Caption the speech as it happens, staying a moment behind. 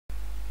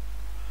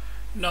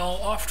Now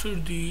after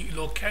the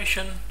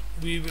location,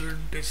 we will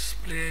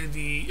display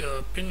the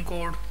pin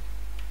code,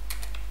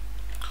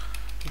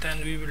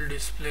 then we will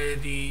display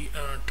the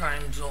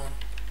time zone.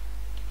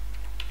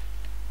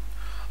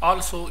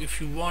 Also, if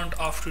you want,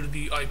 after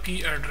the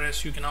IP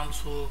address, you can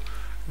also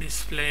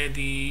display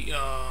the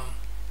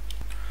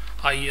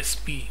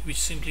ISP, which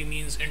simply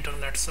means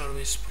internet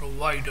service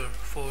provider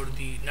for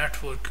the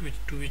network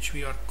to which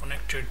we are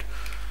connected.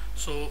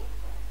 So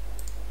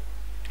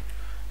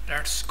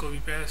let's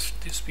copy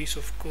paste this piece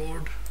of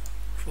code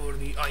for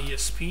the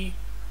ISP.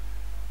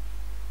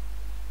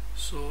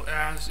 So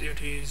as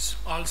it is,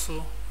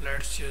 also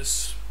let's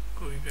just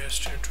copy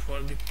paste it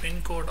for the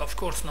pin code. Of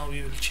course, now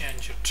we will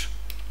change it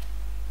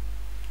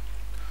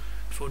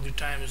for the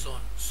time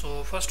zone.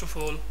 So first of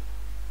all,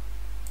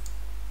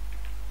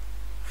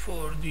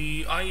 for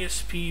the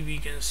ISP, we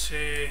can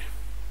say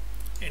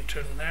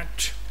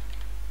internet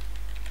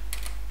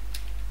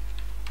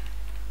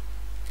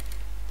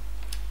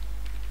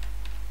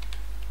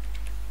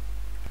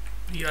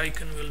the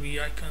icon will be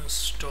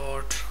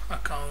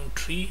icons.account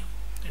tree,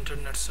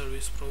 internet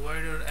service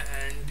provider,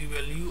 and the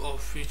value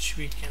of which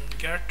we can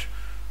get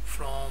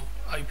from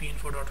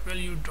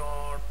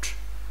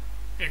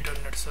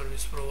ipinfo.value.internet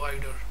service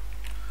provider.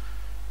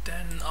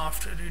 Then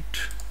after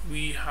it,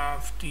 we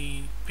have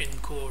the pin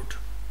code.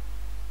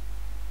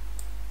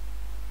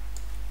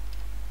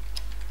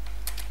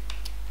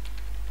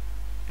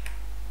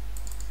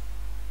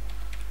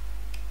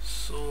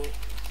 So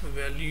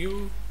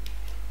value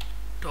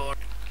dot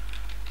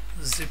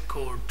zip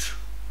code,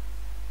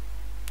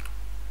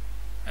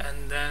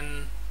 and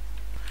then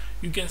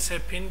you can say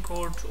pin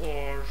code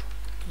or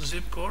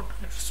zip code,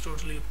 it's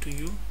totally up to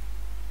you.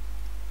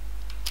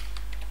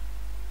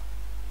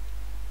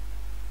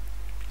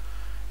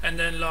 And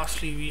then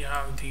lastly, we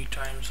have the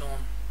time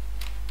zone.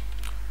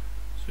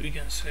 So we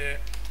can say,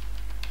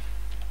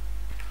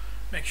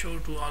 make sure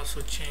to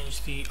also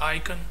change the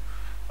icon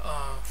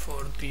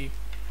for the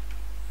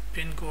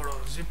pin code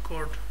or zip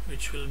code,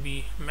 which will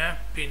be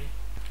map pin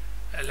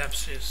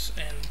ellipsis,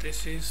 and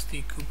this is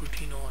the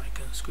Cupertino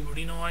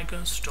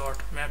icons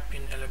dot map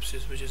pin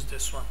ellipsis, which is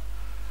this one.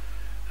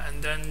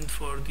 And then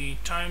for the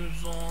time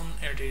zone,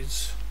 it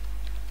is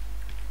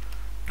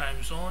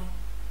time zone.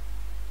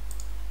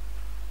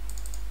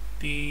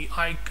 The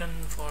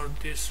icon for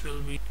this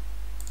will be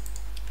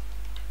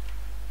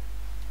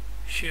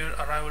share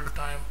arrival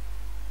time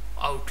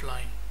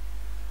outline,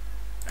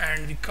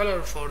 and the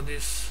color for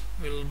this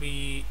will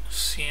be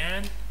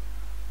cyan,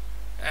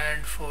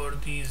 and for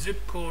the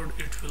zip code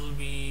it will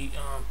be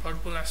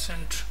purple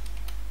accent,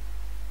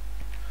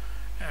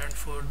 and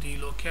for the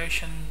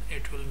location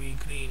it will be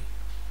green,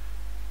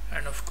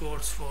 and of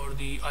course for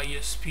the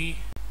ISP,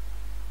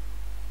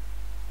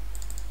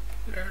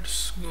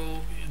 let's go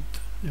with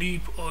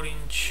deep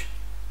orange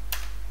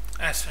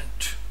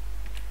accent.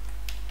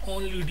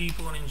 Only deep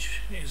orange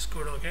is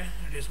good, okay?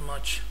 It is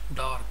much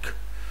dark.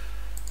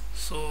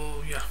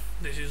 So yeah,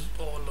 this is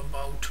all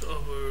about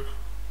our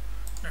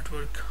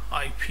network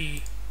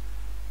IP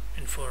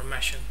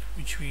information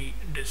which we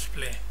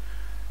display.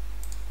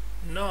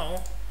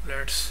 Now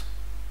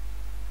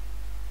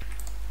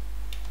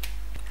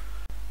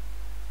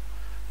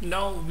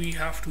we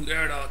have to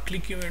add a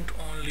click event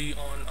only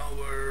on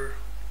our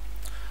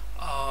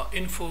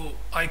info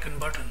icon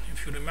button.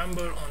 If you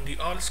remember, on the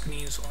all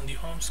screens, on the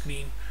home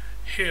screen,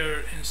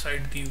 here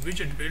inside the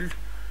widget build,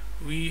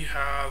 we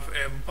have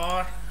a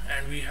bar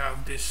and we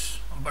have this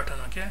button,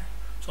 okay?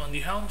 So on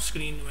the home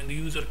screen, when the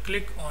user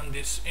click on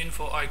this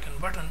info icon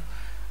button,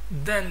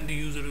 then the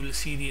user will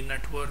see the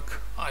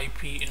network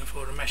IP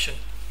information.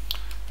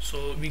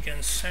 So we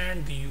can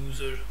send the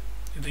user,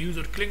 if the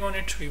user click on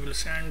it, we will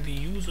send the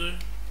user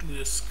to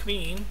the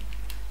screen,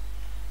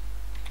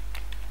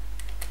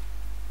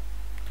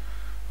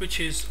 which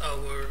is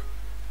our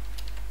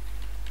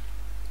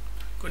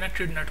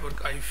connected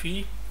network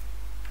IP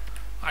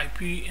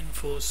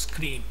info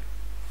screen.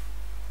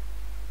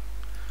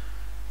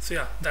 So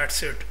yeah,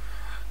 that's it.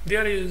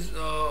 There is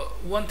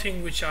one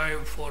thing which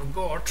I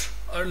forgot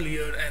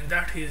earlier, and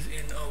that is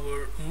in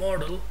our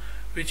model,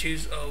 which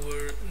is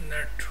our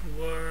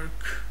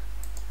network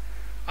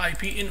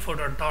IP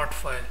info.dart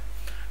file.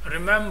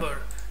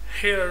 Remember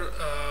here,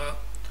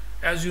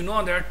 as you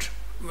know that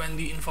when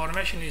the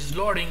information is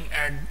loading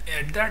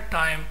at that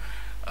time,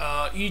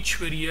 each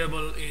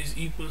variable is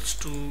equals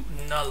to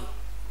null,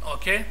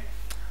 okay,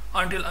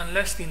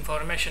 unless the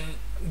information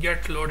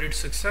get loaded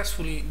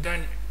successfully,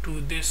 then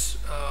to this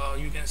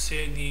you can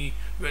say the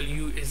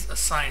value is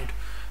assigned.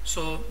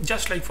 So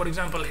just like, for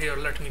example, here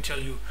let me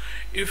tell you,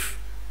 if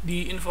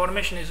the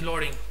information is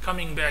loading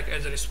coming back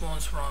as a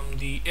response from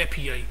the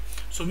API,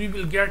 so we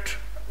will get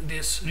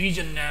this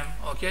region name,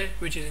 okay,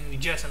 which is in the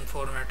JSON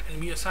format,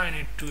 and we assign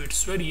it to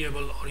its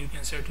variable, or you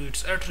can say to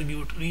its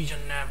attribute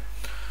region name.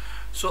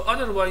 So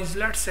otherwise,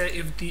 let's say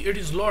if it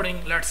is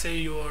loading, let's say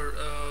your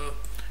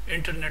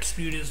internet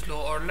speed is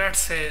low, or let's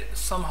say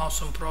somehow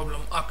some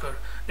problem occur,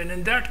 then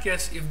in that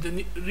case, if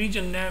the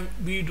region name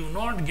we do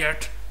not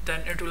get,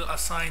 then it will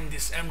assign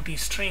this empty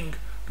string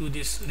to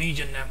this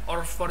region name.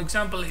 Or for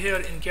example, here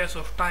in case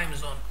of time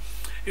zone,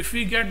 if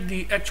we get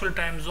the actual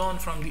time zone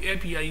from the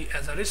API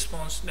as a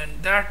response, then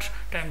that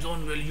time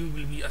zone value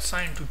will be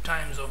assigned to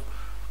time zone.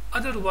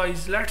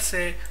 Otherwise, let's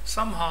say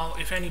somehow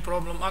if any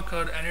problem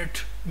occur and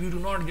we do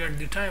not get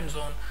the time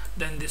zone,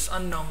 then this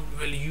unknown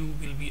value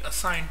will be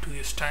assigned to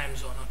this time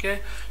zone.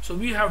 Okay, so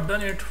we have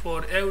done it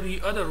for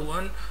every other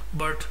one,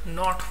 but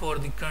not for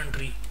the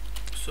country.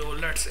 So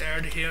let's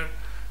add here.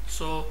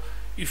 So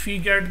if we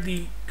get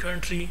the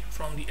country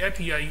from the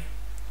API,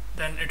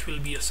 then it will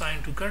be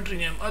assigned to country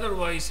name.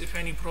 Otherwise, if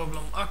any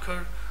problem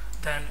occur,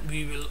 then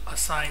we will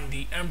assign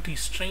the empty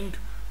string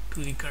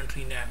to the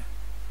country name.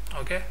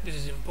 Okay, this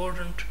is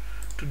important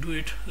to do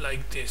it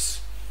like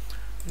this.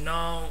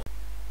 Now,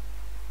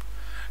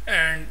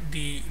 and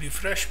the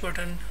refresh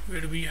button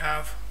where we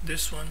have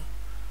this one,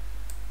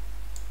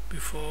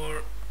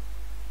 before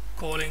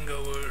calling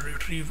our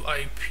retrieve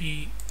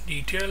IP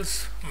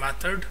details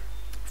method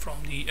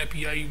from the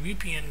API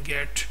VPN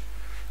get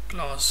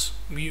class,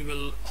 we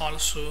will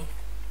also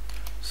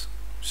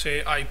say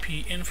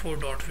IP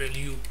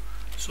info.value.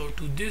 So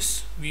to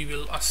this we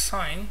will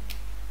assign,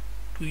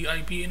 to the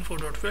IP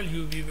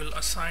info.value we will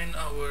assign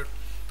our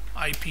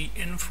IP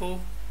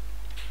info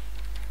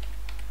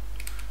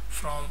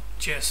from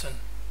JSON.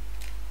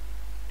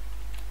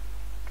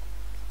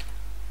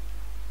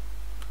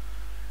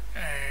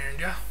 And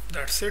yeah,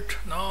 that's it.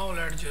 Now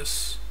let's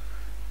just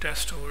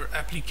test our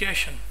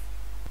application.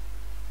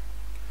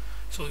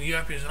 So the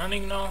app is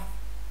running now.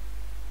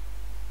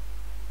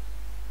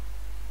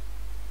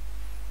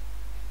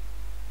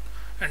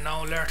 And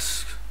now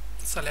let's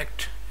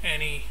select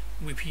any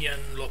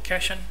VPN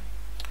location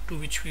to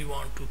which we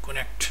want to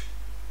connect.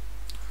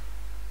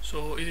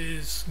 So it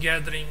is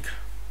gathering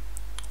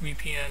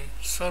VPN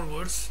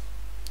servers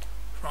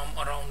from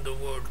around the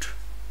world.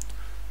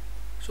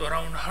 So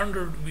around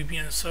 100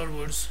 VPN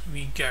servers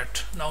we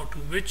get. Now to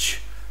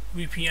which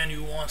VPN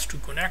you want to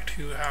connect,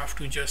 you have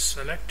to just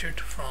select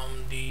it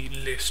from the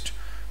list.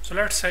 So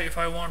let's say if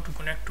I want to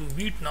connect to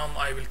Vietnam,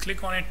 I will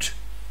click on it.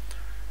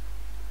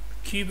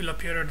 Key will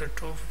appear at the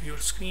top of your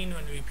screen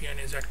when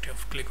VPN is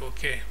active. Click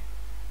OK.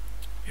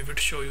 If it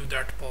show you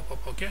that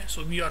pop-up. Okay,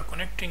 so we are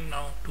connecting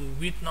now to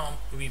Vietnam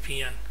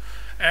VPN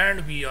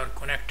and we are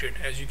connected.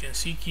 As you can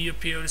see, key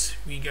appears,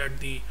 we get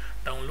the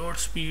download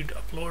speed,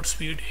 upload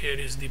speed. Here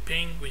is the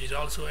ping, which is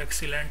also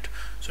excellent.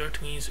 So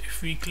it means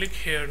if we click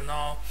here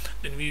now,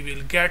 then we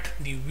will get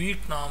the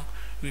Vietnam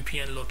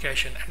VPN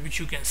location, and which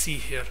you can see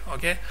here.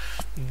 Okay,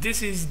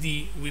 this is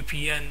the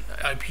VPN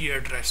IP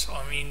address,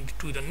 I mean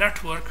to the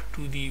network,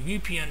 to the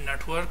VPN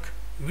network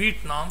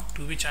Vietnam,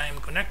 to which I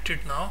am connected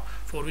now,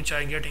 for which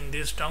I getting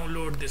this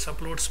download, this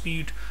upload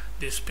speed,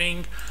 this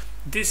ping.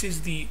 This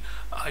is the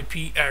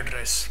IP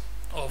address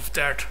of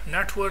that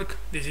network.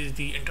 This is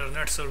the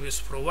internet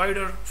service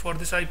provider for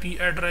this IP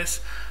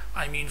address,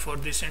 I mean for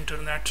this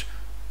internet,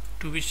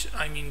 to which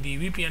I mean the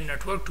VPN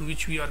network to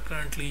which we are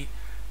currently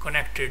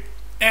connected.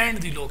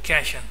 And the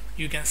location,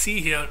 you can see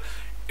here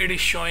it is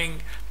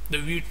showing the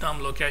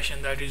Vietnam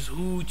location, that is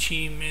Ho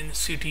Chi Minh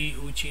City,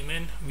 Ho Chi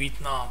Minh,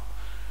 Vietnam.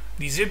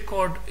 The zip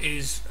code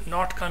is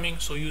not coming,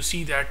 so you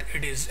see that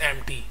it is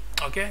empty.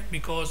 Okay,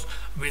 because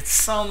with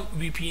some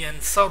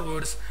VPN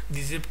servers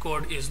the zip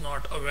code is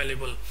not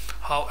available.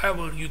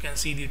 However, you can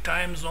see the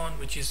time zone,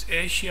 which is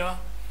Asia,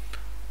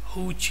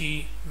 Ho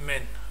Chi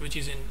Minh, which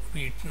is in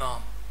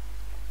Vietnam.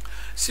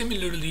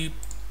 Similarly,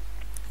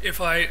 if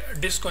I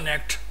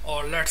disconnect,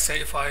 or let's say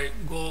if I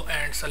go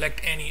and select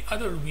any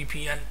other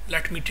VPN,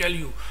 let me tell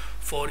you,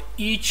 for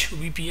each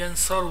VPN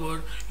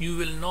server you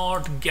will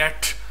not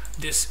get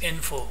this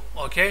info.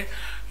 Okay,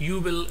 you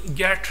will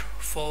get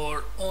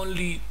for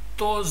only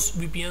those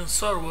VPN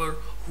server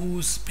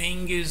whose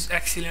ping is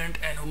excellent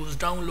and whose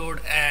download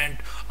and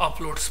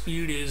upload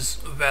speed is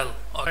well.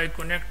 I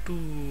connect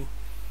to,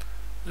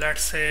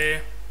 let's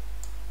say,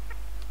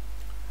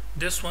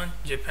 this one,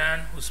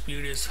 Japan, whose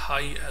speed is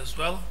high as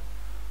well.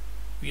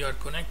 We are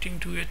connecting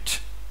to it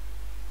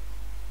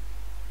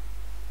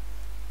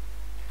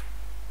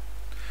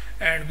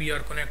and we are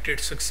connected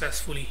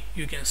successfully.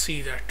 You can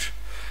see that.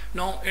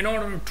 Now, in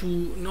order to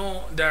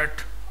know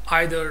that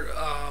either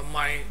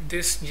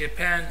this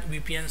Japan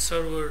VPN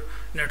server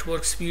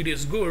network speed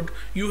is good,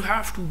 you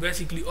have to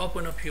basically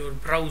open up your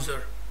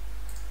browser,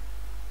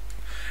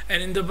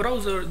 and in the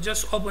browser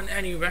just open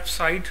any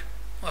website.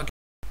 Okay.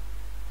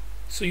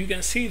 So you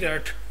can see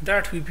that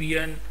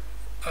VPN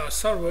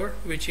server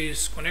which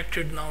is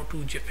connected now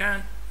to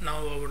Japan,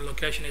 now our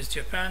location is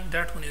Japan,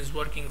 that one is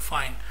working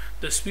fine.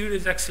 The speed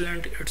is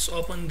excellent. It's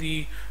open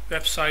the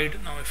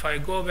website. Now if I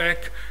go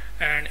back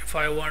and if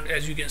I want,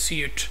 as you can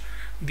see it,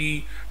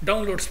 the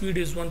download speed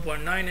is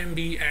 1.9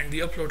 MB and the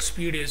upload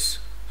speed is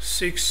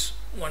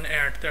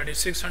 618, that is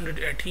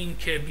 618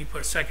 KB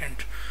per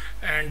second,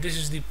 and this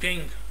is the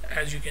ping,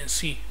 as you can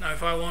see. Now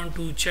if I want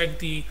to check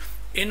the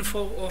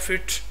info of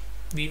it,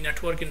 the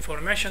network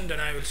information, then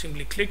I will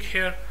simply click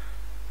here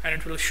and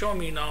it will show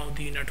me now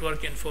the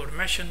network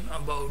information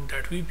about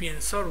that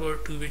VPN server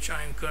to which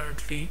I am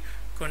currently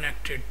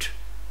connected.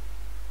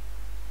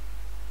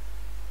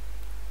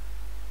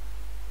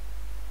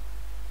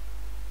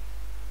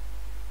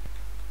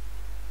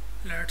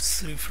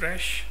 Let's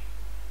refresh.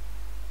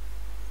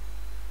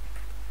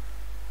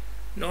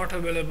 Not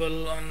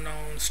available,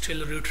 unknown,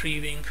 still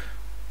retrieving.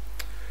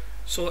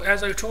 So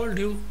as I told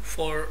you,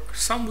 for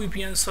some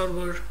VPN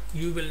server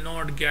you will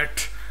not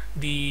get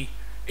the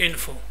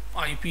info,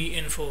 IP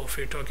info of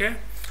it, okay?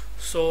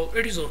 So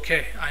it is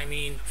okay. I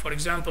mean, for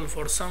example,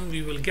 for some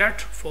we will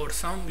get, for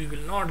some we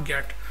will not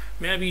get.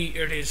 Maybe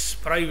it is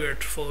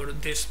private for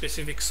this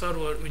specific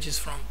server which is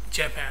from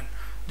Japan.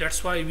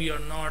 That's why we are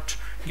not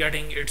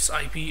getting its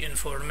IP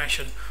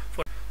information.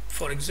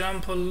 For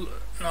example,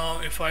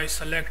 now if I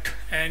select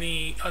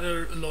any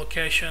other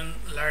location,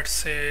 let's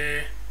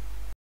say,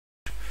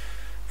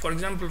 for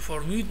example,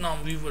 for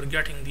Vietnam, we were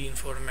getting the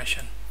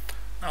information.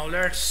 Now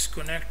let's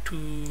connect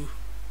to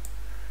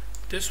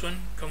this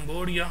one,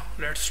 Cambodia.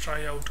 Let's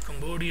try out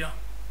Cambodia.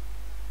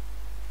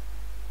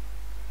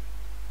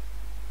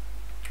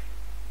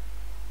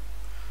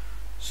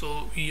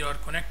 So we are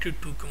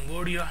connected to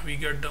Cambodia. We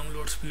get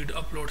download speed,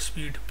 upload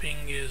speed,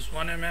 ping is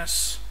 1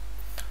 ms.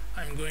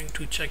 I'm going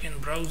to check in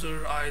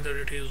browser, either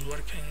it is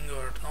working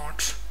or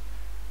not.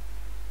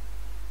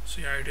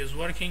 So yeah, it is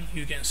working.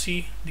 You can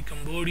see the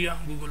Cambodia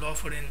Google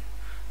offering.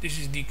 This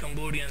is the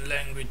Cambodian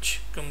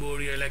language,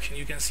 Cambodia election.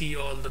 You can see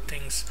all the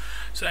things.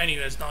 So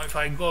anyways, now if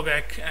I go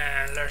back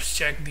and let's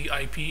check the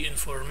IP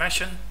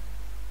information.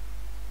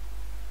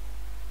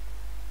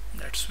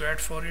 Let's wait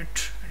for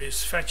it. It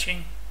is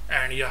fetching,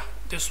 and yeah,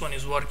 this one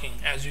is working.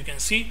 As you can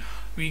see,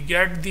 we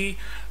get the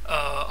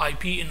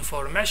IP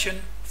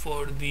information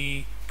for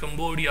the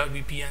Cambodia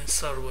VPN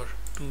server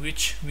to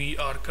which we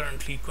are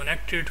currently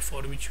connected,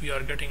 for which we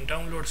are getting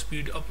download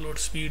speed, upload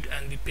speed,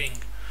 and the ping.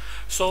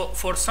 So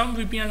for some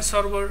VPN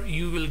server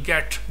you will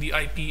get the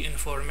IP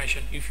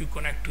information if you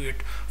connect to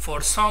it.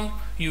 For some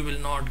you will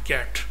not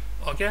get.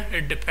 Okay,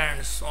 it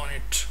depends on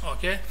it.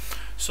 Okay,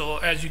 so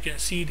as you can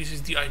see, this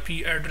is the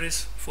IP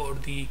address for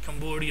the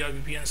Cambodia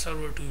VPN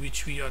server to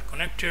which we are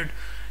connected.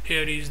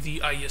 Here is the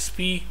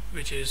ISP,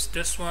 which is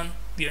this one,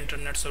 the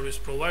internet service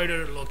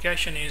provider.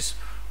 Location is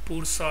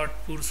Pursat,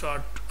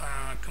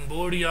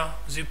 Cambodia.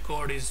 Zip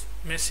code is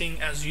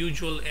missing as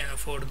usual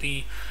for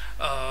the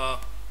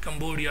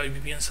Cambodia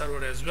VPN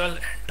server as well,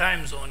 and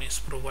time zone is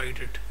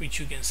provided, which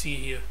you can see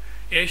here.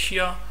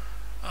 Asia,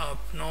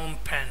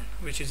 Phnom Penh,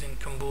 which is in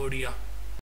Cambodia.